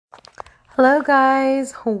Hello,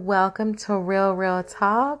 guys. Welcome to Real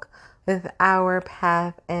Talk with Our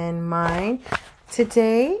Path in Mind.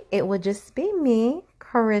 Today, it will just be me,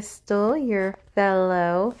 Crystal, your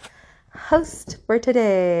fellow host for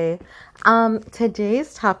today.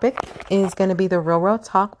 Today's topic is going to be the Real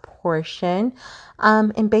Talk portion.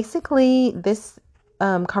 And basically, this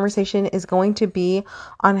conversation is going to be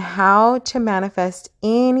on how to manifest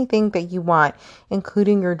anything that you want,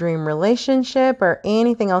 including your dream relationship or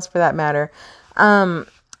anything else for that matter. I'm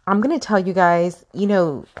going to tell you guys,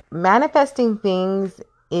 manifesting things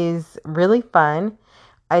is really fun.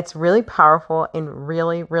 It's really powerful and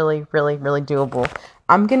really, really, really, really doable.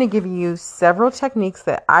 I'm going to give you several techniques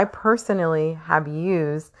that I personally have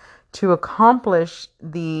used to accomplish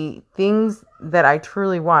the things that I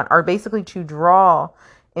truly want, or basically to draw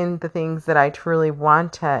in the things that I truly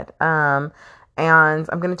wanted. And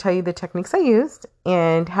I'm going to tell you the techniques I used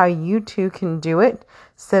and how you too can do it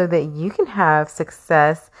so that you can have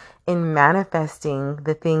success in manifesting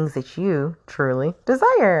the things that you truly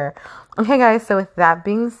desire. Okay, guys, so with that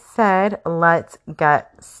being said, let's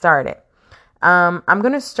get started. I'm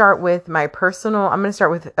going to start with my personal, I'm going to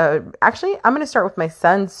start with, I'm going to start with my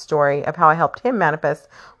son's story of how I helped him manifest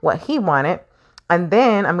what he wanted. And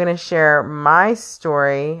then I'm going to share my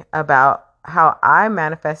story about how I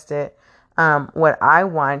manifested what I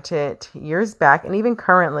wanted years back and even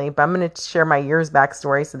currently, but I'm going to share my years back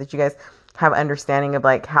story so that you guys have understanding of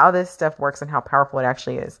like how this stuff works and how powerful it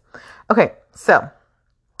actually is. Okay, so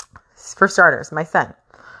for starters, my son.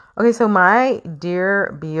 Okay, so my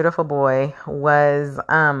dear beautiful boy was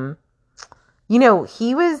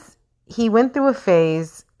he went through a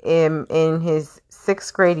phase in his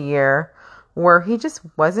 6th grade year where he just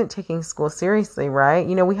wasn't taking school seriously, right?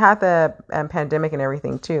 We had the pandemic and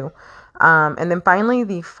everything too. And then finally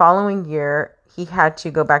the following year, he had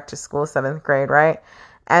to go back to school, 7th grade, right?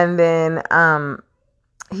 And then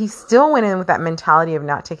he still went in with that mentality of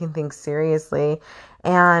not taking things seriously.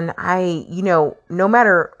 And no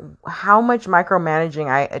matter how much micromanaging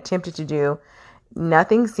I attempted to do,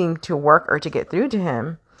 nothing seemed to work or to get through to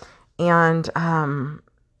him. And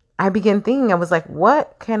I began thinking, I was like,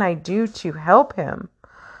 what can I do to help him?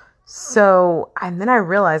 So, and then I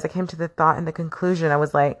realized, I came to the thought and the conclusion, I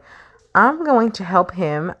was like, I'm going to help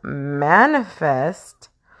him manifest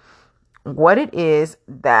what it is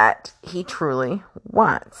that he truly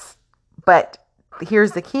wants. But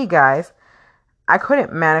here's the key, guys. I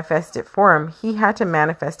couldn't manifest it for him. He had to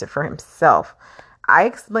manifest it for himself. I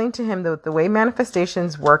explained to him that the way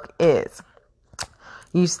manifestations work is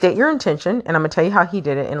you state your intention, and I'm going to tell you how he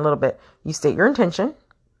did it in a little bit. You state your intention,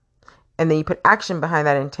 and then you put action behind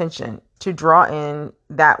that intention to draw in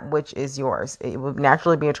that which is yours. It will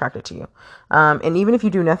naturally be attracted to you. And even if you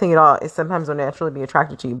do nothing at all, it sometimes will naturally be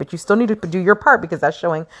attracted to you. But you still need to do your part because that's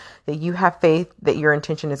showing that you have faith that your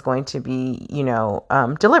intention is going to be,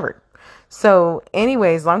 delivered. So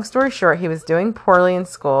anyways, long story short, he was doing poorly in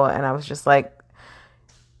school, and I was just like,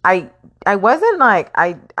 I wasn't like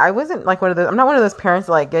one of those, I'm not one of those parents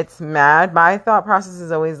that like gets mad. My thought process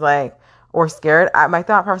is always like, or scared. My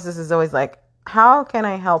thought process is always like, how can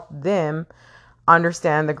I help them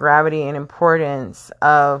understand the gravity and importance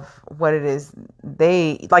of what it is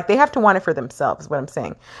they have to want it for themselves, is what I'm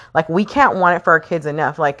saying. Like, we can't want it for our kids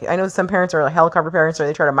enough. Like, I know some parents are like helicopter parents, or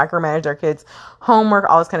they try to micromanage their kids' homework,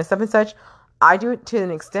 all this kind of stuff and such. I do it to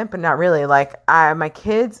an extent, but not really. Like, my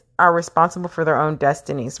kids are responsible for their own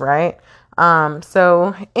destinies, right?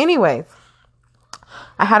 So anyways,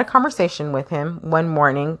 I had a conversation with him one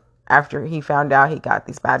morning after he found out he got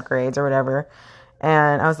these bad grades or whatever.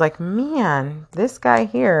 And I was like, man, this guy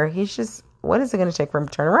here, he's just, what is it going to take for him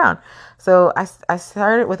to turn around? So I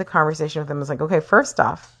started with a conversation with him. I was like, okay, first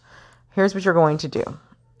off, here's what you're going to do.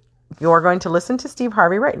 You're going to listen to Steve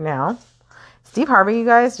Harvey right now. Steve Harvey, you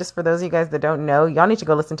guys, just for those of you guys that don't know, y'all need to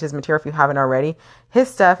go listen to his material if you haven't already. His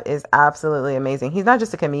stuff is absolutely amazing. He's not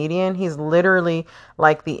just a comedian. He's literally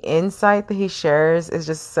like the insight that he shares is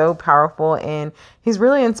just so powerful, and he's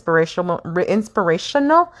really inspirational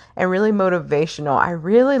and really motivational. I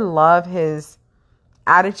really love his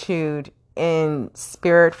attitude and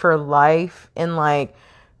spirit for life, and like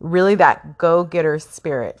really that go-getter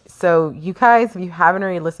spirit. So you guys, if you haven't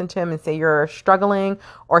already listened to him and say you're struggling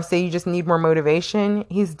or say you just need more motivation,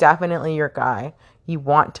 he's definitely your guy. You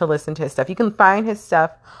want to listen to his stuff. You can find his stuff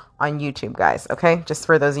on YouTube, guys. Okay. Just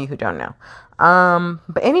for those of you who don't know.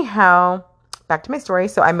 But anyhow, back to my story.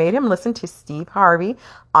 So I made him listen to Steve Harvey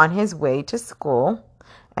on his way to school.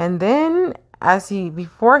 And then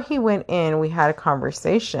before he went in, we had a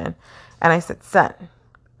conversation, and I said, son,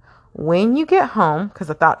 when you get home, because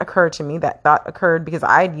a thought occurred to me, that thought occurred because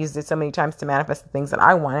I had used it so many times to manifest the things that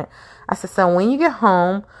I wanted. I said, son, when you get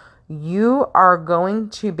home, you are going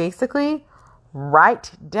to basically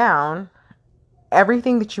write down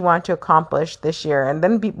everything that you want to accomplish this year. And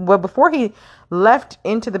then before he left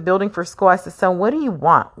into the building for school, I said, son, what do you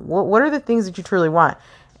want? What are the things that you truly want?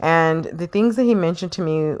 And the things that he mentioned to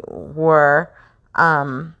me were,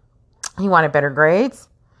 he wanted better grades.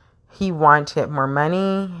 He wanted more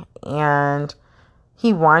money, and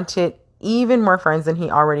he wanted even more friends than he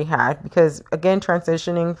already had, because again,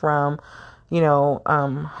 transitioning from,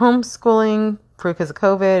 homeschooling because of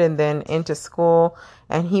COVID and then into school,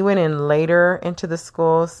 and he went in later into the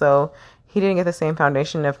school. So he didn't get the same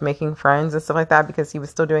foundation of making friends and stuff like that because he was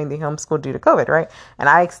still doing the homeschool due to COVID. Right. And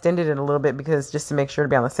I extended it a little bit because just to make sure to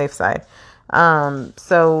be on the safe side.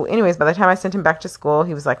 So anyways, by the time I sent him back to school,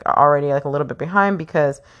 he was like already like a little bit behind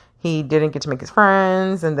because he didn't get to make his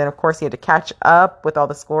friends. And then of course he had to catch up with all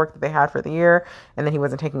the schoolwork that they had for the year. And then he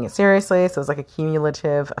wasn't taking it seriously. So it was like a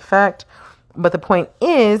cumulative effect. But the point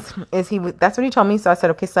is that's what he told me. So I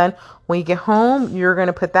said, okay, son, when you get home, you're going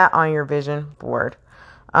to put that on your vision board.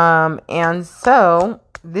 And so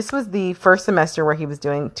this was the first semester where he was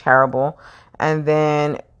doing terrible. And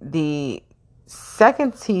then the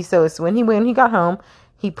second so it's when he got home,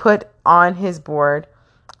 he put on his board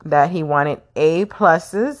that he wanted A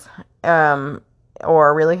pluses,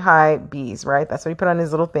 or really high B's, right? That's what he put on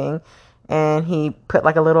his little thing. And he put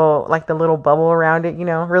like the little bubble around it,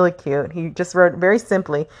 really cute. He just wrote very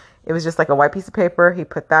simply. It was just like a white piece of paper. He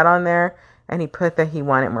put that on there, and he put that he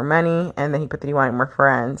wanted more money, and then he put that he wanted more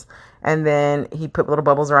friends. And then he put little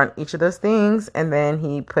bubbles around each of those things, and then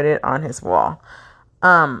he put it on his wall.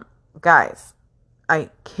 Guys, I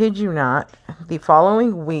kid you not, the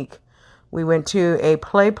following week, we went to a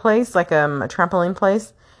play place, like a trampoline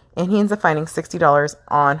place, and he ends up finding $60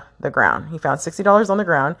 on the ground. He found $60 on the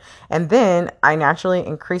ground, and then I naturally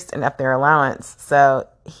increased and upped their allowance. So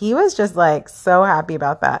he was just like so happy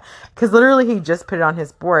about that, because literally he just put it on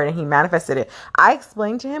his board and he manifested it. I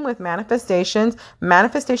explained to him with manifestations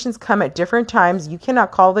come at different times. You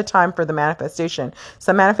cannot call the time for the manifestation.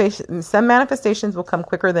 Some manifestations will come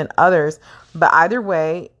quicker than others, but either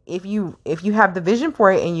way, if you have the vision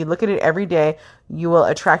for it and you look at it every day, you will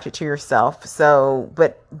attract it to yourself. So,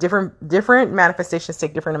 but different manifestations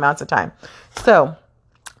take different amounts of time. So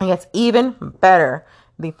it gets even better.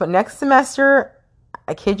 The next semester,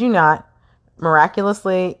 I kid you not,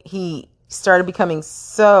 miraculously, he started becoming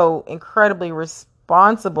so incredibly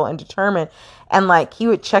responsible and determined. And like, he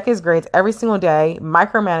would check his grades every single day,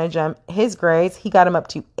 micromanage him, his grades. He got him up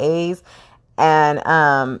to A's. And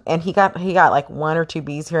he got like 1 or 2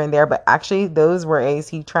 B's here and there, but actually those were A's.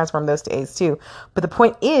 He transformed those to A's too. But the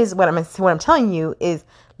point is, what I'm telling you is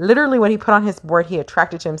literally what he put on his board, he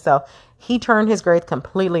attracted to himself. He turned his grades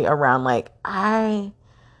completely around.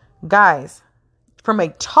 Guys, from a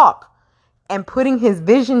talk and putting his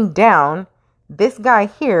vision down, this guy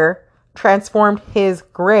here transformed his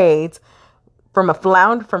grades from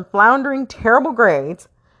floundering terrible grades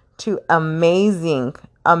to amazing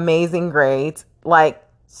grades. Like,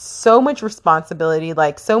 so much responsibility,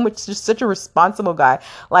 like so much, just such a responsible guy,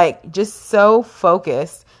 like just so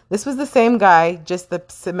focused. This was the same guy just the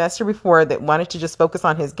semester before that wanted to just focus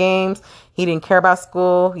on his games. He didn't care about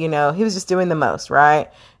school. He was just doing the most, right?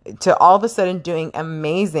 To all of a sudden doing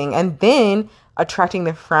amazing, and then attracting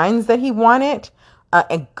the friends that he wanted,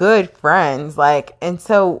 and good friends.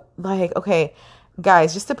 Okay,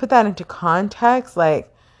 guys, just to put that into context,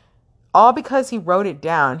 all because he wrote it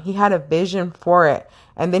down. He had a vision for it.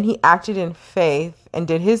 And then he acted in faith and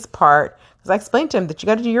did his part. Because I explained to him that you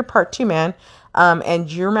got to do your part too, man.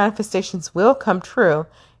 And your manifestations will come true.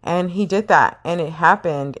 And he did that. And it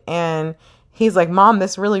happened. And he's like, Mom,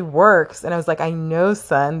 this really works. And I was like, I know,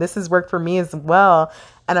 son. This has worked for me as well.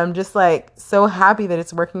 And I'm just like so happy that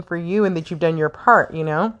it's working for you and that you've done your part,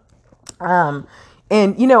 And,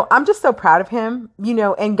 I'm just so proud of him,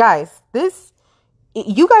 And guys,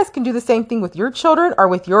 you guys can do the same thing with your children or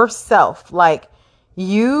with yourself.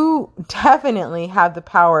 You definitely have the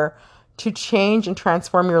power to change and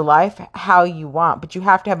transform your life how you want, but you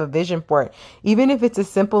have to have a vision for it. Even if it's as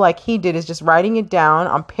simple like he did, is just writing it down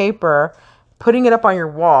on paper, putting it up on your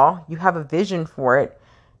wall. You have a vision for it.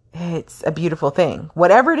 It's a beautiful thing.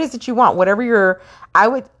 Whatever it is that you want,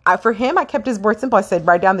 for him, I kept his board simple. I said,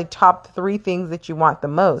 write down the top 3 things that you want the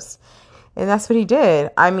most. And that's what he did.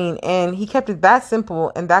 And he kept it that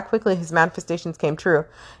simple, and that quickly his manifestations came true.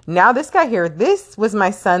 Now this guy here, this was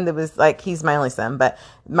my son that was he's my only son,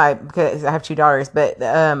 because I have 2 daughters, but,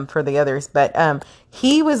 for the others, but,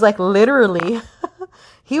 he was literally,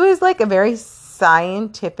 he was a very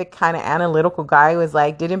scientific kind of analytical guy who was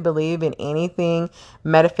like, didn't believe in anything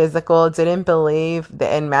metaphysical, didn't believe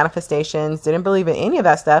in manifestations, didn't believe in any of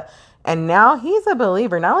that stuff. And now he's a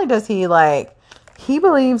believer. Not only does he like, he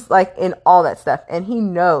believes like in all that stuff, and he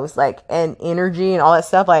knows like, and energy and all that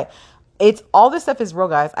stuff. Like, it's all this stuff is real,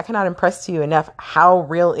 guys. I cannot impress to you enough how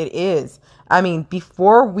real it is. I mean,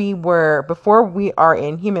 before we are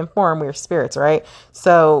in human form, we're spirits, right?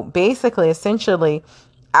 So basically, essentially,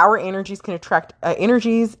 our energies can attract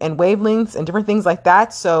energies and wavelengths and different things like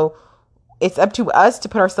that. So it's up to us to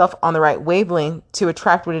put ourselves on the right wavelength to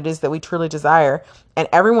attract what it is that we truly desire. And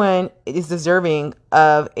everyone is deserving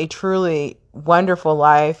of a truly wonderful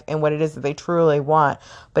life and what it is that they truly want.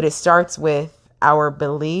 But it starts with our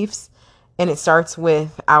beliefs, and it starts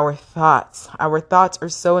with our thoughts. Our thoughts are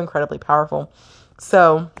so incredibly powerful.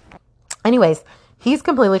 So anyways, he's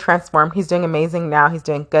completely transformed. He's doing amazing now. He's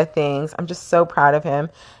doing good things. I'm just so proud of him.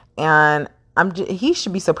 And he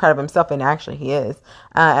should be so proud of himself. And actually he is.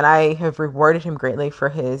 And I have rewarded him greatly for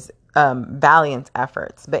his valiant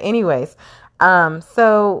efforts. But anyways,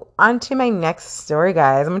 so on to my next story,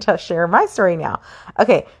 guys. I'm going to share my story now.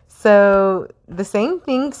 Okay. So the same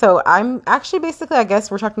thing. So I'm actually basically, I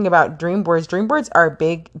guess we're talking about dream boards. Dream boards are a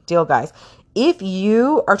big deal, guys. If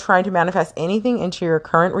you are trying to manifest anything into your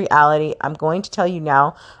current reality, I'm going to tell you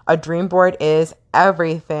now, a dream board is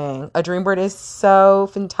everything. A dream board is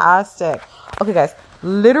so fantastic. Okay, guys,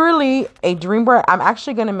 literally a dream board. I'm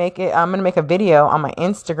actually going to make it. I'm going to make a video on my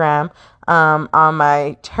Instagram, on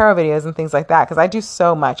my tarot videos and things like that, because I do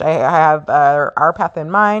so much. I have Our Path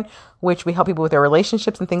in Mind, which we help people with their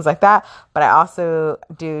relationships and things like that. But I also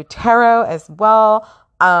do tarot as well.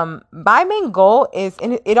 My main goal is,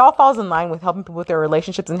 and it all falls in line with helping people with their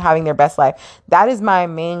relationships and having their best life. That is my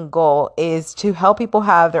main goal, is to help people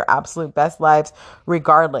have their absolute best lives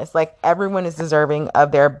regardless. Like, everyone is deserving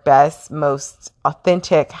of their best, most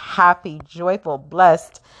authentic, happy, joyful,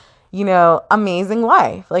 blessed, amazing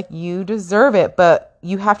life. Like, you deserve it, but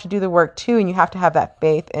you have to do the work too. And you have to have that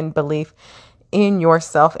faith and belief in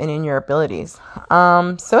yourself and in your abilities.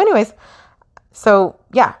 So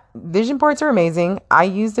yeah, vision boards are amazing. I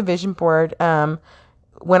used a vision board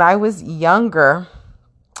when I was younger.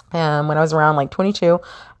 When I was around like 22,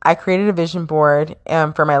 I created a vision board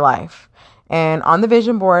for my life. And on the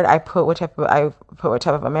vision board, I put what type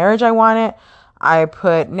of a marriage I wanted.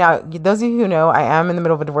 Now, those of you who know, I am in the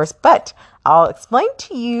middle of a divorce, but I'll explain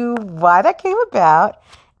to you why that came about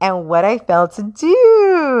and what I failed to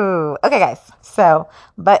do. Okay, guys.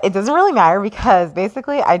 But it doesn't really matter, because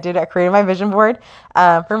basically I created my vision board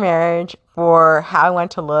for marriage, for how I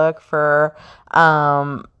want to look, for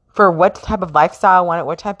what type of lifestyle I wanted,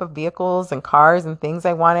 what type of vehicles and cars and things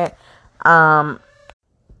I wanted, what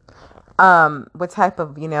type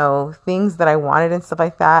of, things that I wanted and stuff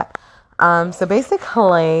like that. So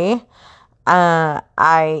basically,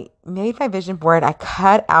 I made my vision board. I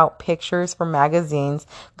cut out pictures from magazines.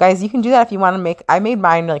 Guys, you can do that if you want to I made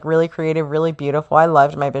mine like really creative, really beautiful. I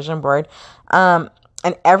loved my vision board. And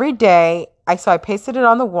every day I pasted it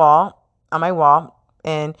on my wall.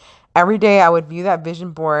 And every day I would view that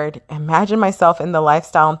vision board, imagine myself in the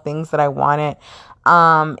lifestyle and things that I wanted.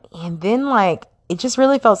 And then it just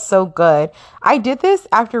really felt so good. I did this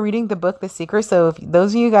after reading the book, The Secret. So if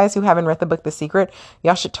those of you guys who haven't read the book, The Secret,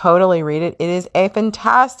 y'all should totally read it. It is a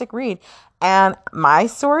fantastic read. And my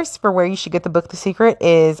source for where you should get the book, The Secret,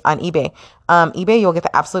 is on eBay. eBay, you'll get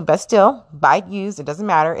the absolute best deal. Buy it used. It doesn't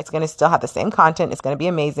matter. It's going to still have the same content. It's going to be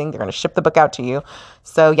amazing. They're going to ship the book out to you.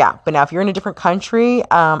 So yeah. But now if you're in a different country,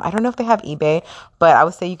 I don't know if they have eBay, but I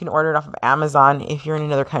would say you can order it off of Amazon if you're in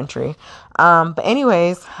another country. But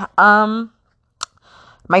anyways,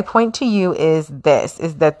 my point to you is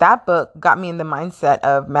that book got me in the mindset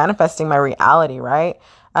of manifesting my reality, right?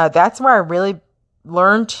 That's where I really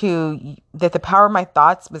learned that the power of my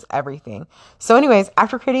thoughts was everything. So anyways,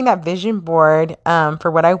 after creating that vision board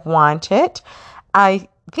for what I wanted, I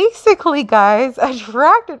basically, guys,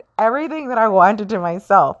 attracted everything that I wanted to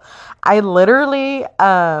myself. I literally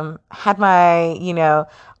had my,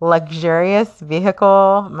 luxurious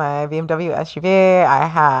vehicle, my BMW SUV. I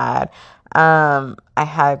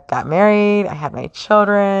had got married. I had my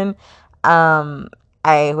children.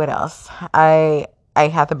 What else? I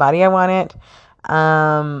had the body I wanted.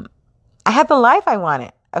 I had the life I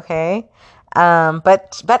wanted. Okay.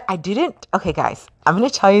 But I didn't. Okay, guys, I'm going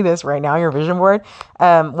to tell you this right now, your vision board.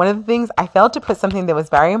 One of the things I failed to put something that was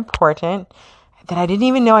very important that I didn't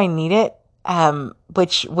even know I needed.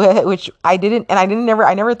 Which I didn't, and I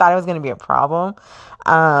never thought it was going to be a problem.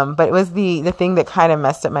 But it was the thing that kind of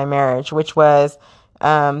messed up my marriage, which was,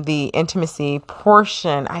 the intimacy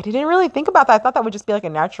portion. I didn't really think about that. I thought that would just be like a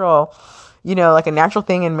natural, like a natural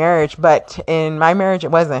thing in marriage, but in my marriage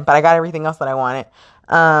it wasn't, but I got everything else that I wanted.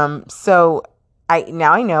 So I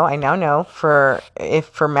now know for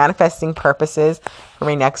manifesting purposes for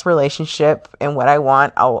my next relationship and what I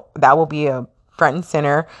want, that will be a front and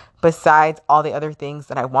center besides all the other things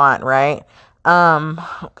that I want, right? Um,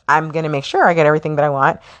 I'm going to make sure I get everything that I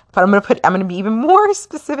want, but I'm going to be even more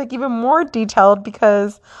specific, even more detailed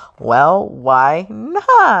because, well, why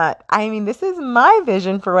not? I mean, this is my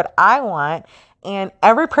vision for what I want. And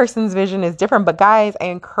every person's vision is different. But guys, I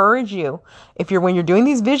encourage you, when you're doing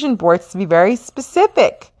these vision boards, to be very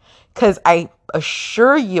specific, because I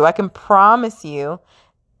assure you, I can promise you,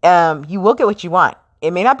 you will get what you want.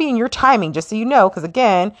 It may not be in your timing, just so you know, because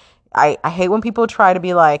again, I hate when people try to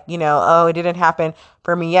be like, oh, it didn't happen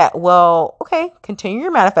for me yet. Well, okay, continue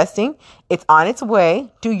your manifesting. It's on its way.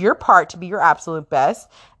 Do your part to be your absolute best.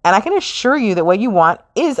 And I can assure you that what you want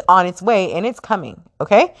is on its way and it's coming.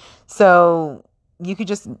 Okay. So you could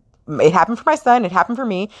it happened for my son. It happened for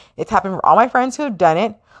me. It's happened for all my friends who have done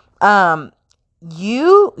it. Um,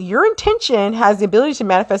 your intention has the ability to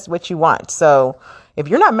manifest what you want. So if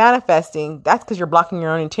you're not manifesting, that's because you're blocking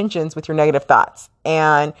your own intentions with your negative thoughts.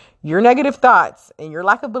 And your negative thoughts and your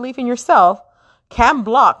lack of belief in yourself can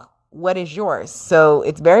block what is yours. So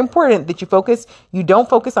it's very important that you don't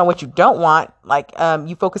focus on what you don't want.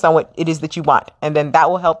 You focus on what it is that you want. And then that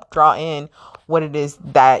will help draw in what it is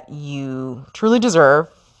that you truly deserve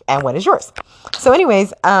and what is yours. So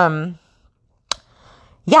anyways, yeah,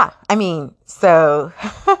 I mean, so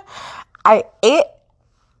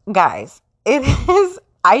guys, it is,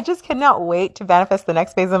 I just cannot wait to manifest the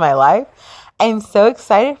next phase of my life. I'm so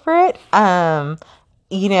excited for it.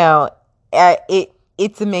 You know,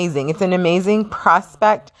 it's amazing. It's an amazing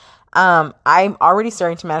prospect. I'm already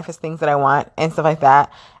starting to manifest things that I want and stuff like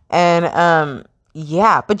that. And,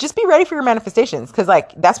 yeah, but just be ready for your manifestations. Cause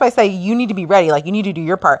that's why I say you need to be ready. You need to do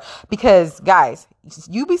your part because guys,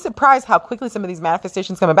 you'd be surprised how quickly some of these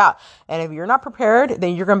manifestations come about. And if you're not prepared,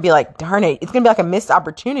 then you're going to be like, darn it, it's going to be like a missed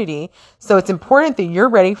opportunity. So it's important that you're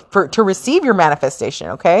ready to receive your manifestation.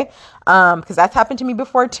 Okay. Cause that's happened to me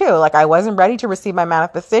before too. I wasn't ready to receive my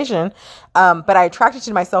manifestation. But I attracted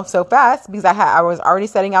to myself so fast because I was already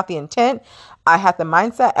setting out the intent. I had the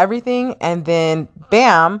mindset, everything. And then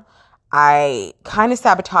bam, I kind of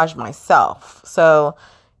sabotaged myself. So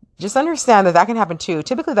just understand that can happen too.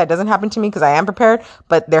 Typically that doesn't happen to me because I am prepared,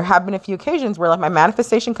 but there have been a few occasions where my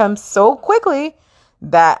manifestation comes so quickly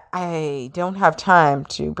that I don't have time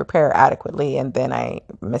to prepare adequately and then I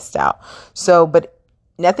missed out. So, but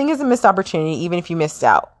nothing is a missed opportunity. Even if you missed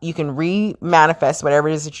out, you can re-manifest whatever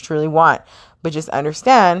it is that you truly want, but just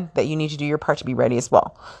understand that you need to do your part to be ready as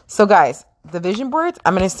well. So guys, the vision boards,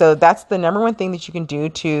 so that's the number one thing that you can do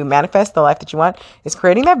to manifest the life that you want is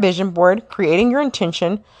creating that vision board, creating your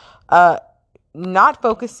intention, not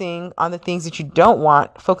focusing on the things that you don't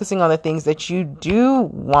want, focusing on the things that you do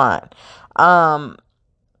want. And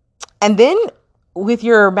then with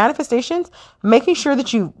your manifestations, making sure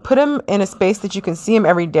that you put them in a space that you can see them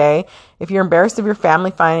every day. If you're embarrassed of your family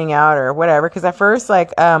finding out or whatever, because at first,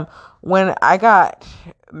 when I got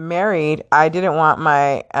married, I didn't want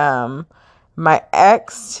my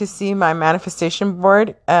ex to see my manifestation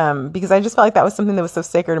board because I just felt like that was something that was so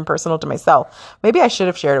sacred and personal to myself. Maybe I should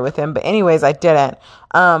have shared it with him, but anyways, I didn't.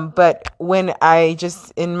 But when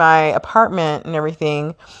in my apartment and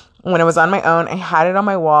everything, when I was on my own, I had it on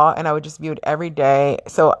my wall and I would just view it every day.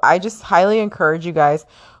 So I just highly encourage you guys,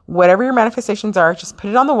 whatever your manifestations are, just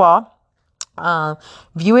put it on the wall.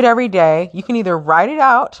 View it every day. You can either write it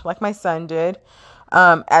out like my son did,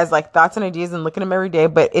 as thoughts and ideas and look at them every day.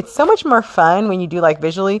 But it's so much more fun when you do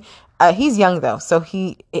visually. He's young though. So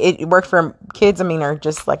it worked for him. Kids, are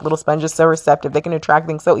just little sponges, so receptive. They can attract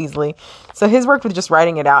things so easily. So his worked with just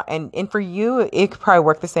writing it out. And for you, it could probably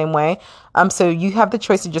work the same way. So you have the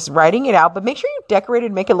choice of just writing it out, but make sure you decorate it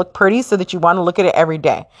and make it look pretty so that you want to look at it every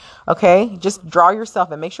day. Okay. Just draw yourself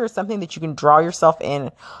and make sure it's something that you can draw yourself in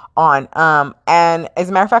on. And as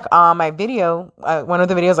a matter of fact, on my video, one of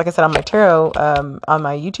the videos, like I said, on my tarot, on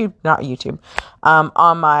my YouTube, not YouTube,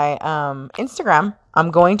 on my, Instagram, I'm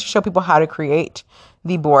going to show people how to create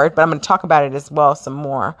the board, but I'm going to talk about it as well some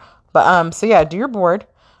more. But, so yeah, do your board,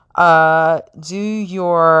 do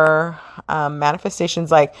your,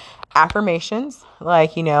 manifestations, affirmations, I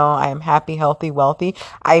am happy, healthy, wealthy.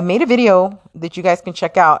 I made a video that you guys can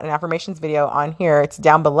check out, an affirmations video on here. It's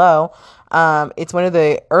down below. It's one of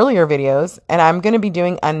the earlier videos, and I'm going to be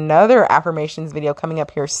doing another affirmations video coming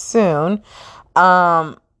up here soon.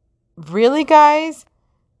 Really guys,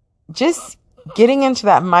 just getting into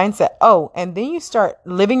that mindset. Oh, and then you start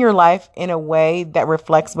living your life in a way that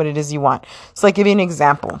reflects what it is you want. So give you an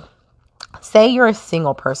example. Say you're a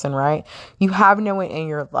single person, right? You have no one in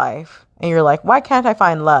your life and you're like, why can't I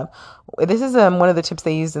find love? This is one of the tips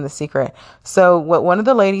they used in The Secret. So what one of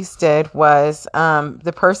the ladies did was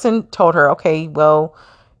the person told her, okay, well,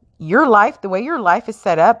 your life, the way your life is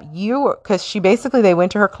set up, because they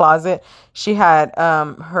went to her closet. She had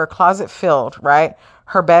her closet filled, right?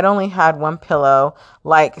 Her bed only had one pillow.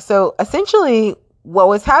 So essentially what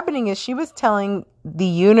was happening is she was telling the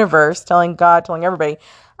universe, telling God, telling everybody,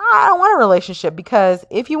 I don't want a relationship, because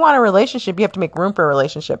if you want a relationship, you have to make room for a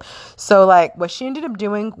relationship. So what she ended up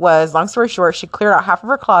doing was, long story short, she cleared out half of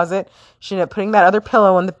her closet. She ended up putting that other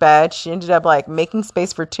pillow on the bed. She ended up making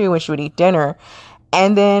space for two when she would eat dinner.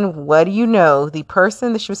 And then what do you know? The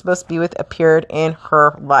person that she was supposed to be with appeared in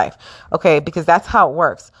her life. Okay, because that's how it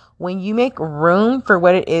works. When you make room for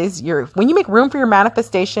what it is, when you make room for your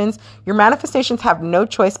manifestations have no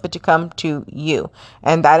choice but to come to you.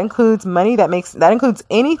 And that includes money, that includes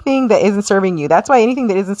anything that isn't serving you. That's why anything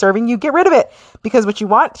that isn't serving you, get rid of it, because what you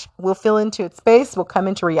want will fill into its space, will come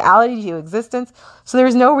into reality, to existence. So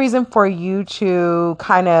there's no reason for you to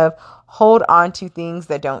kind of hold on to things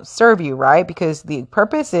that don't serve you, right? Because the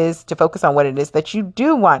purpose is to focus on what it is that you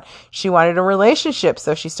do want. She wanted a relationship,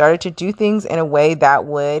 so she started to do things in a way that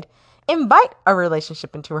would invite a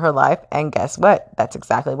relationship into her life. And guess what? That's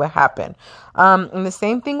exactly what happened. And the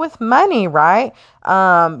same thing with money, right?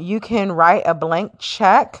 You can write a blank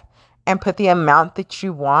check and put the amount that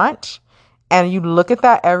you want, and you look at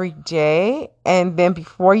that every day, and then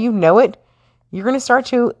before you know it, you're going to start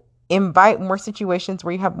to invite more situations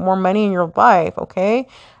where you have more money in your life. Okay.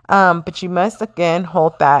 But you must, again,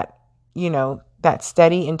 hold that, that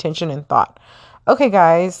steady intention and thought. Okay,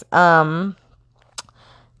 guys.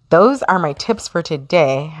 Those are my tips for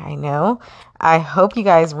today. I know. I hope you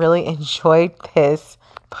guys really enjoyed this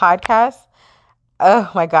podcast. Oh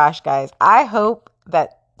my gosh, guys. I hope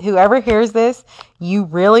that whoever hears this, you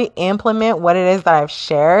really implement what it is that I've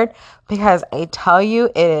shared, because I tell you,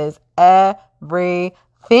 it is everything,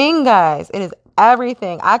 guys. It is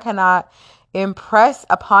everything. I cannot impress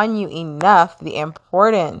upon you enough the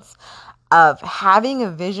importance of having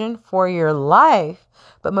a vision for your life,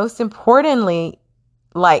 but most importantly,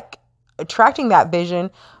 attracting that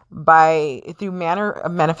vision through manner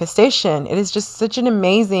of manifestation. It is just such an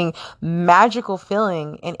amazing, magical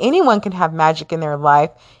feeling, and anyone can have magic in their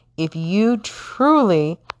life if you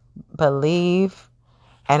truly believe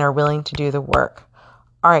and are willing to do the work.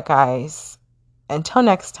 All right, guys. Until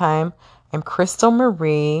next time, I'm Crystal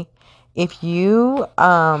Marie. If you,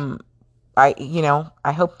 I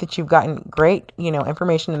hope that you've gotten great,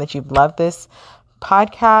 information, and that you've loved this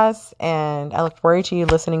podcast, and I look forward to you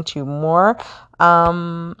listening to more.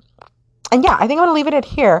 And yeah, I think I'm going to leave it at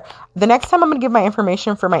here. The next time I'm going to give my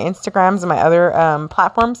information for my Instagrams and my other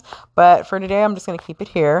platforms, but for today, I'm just going to keep it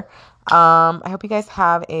here. I hope you guys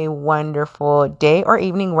have a wonderful day or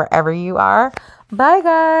evening wherever you are. Bye,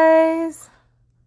 guys.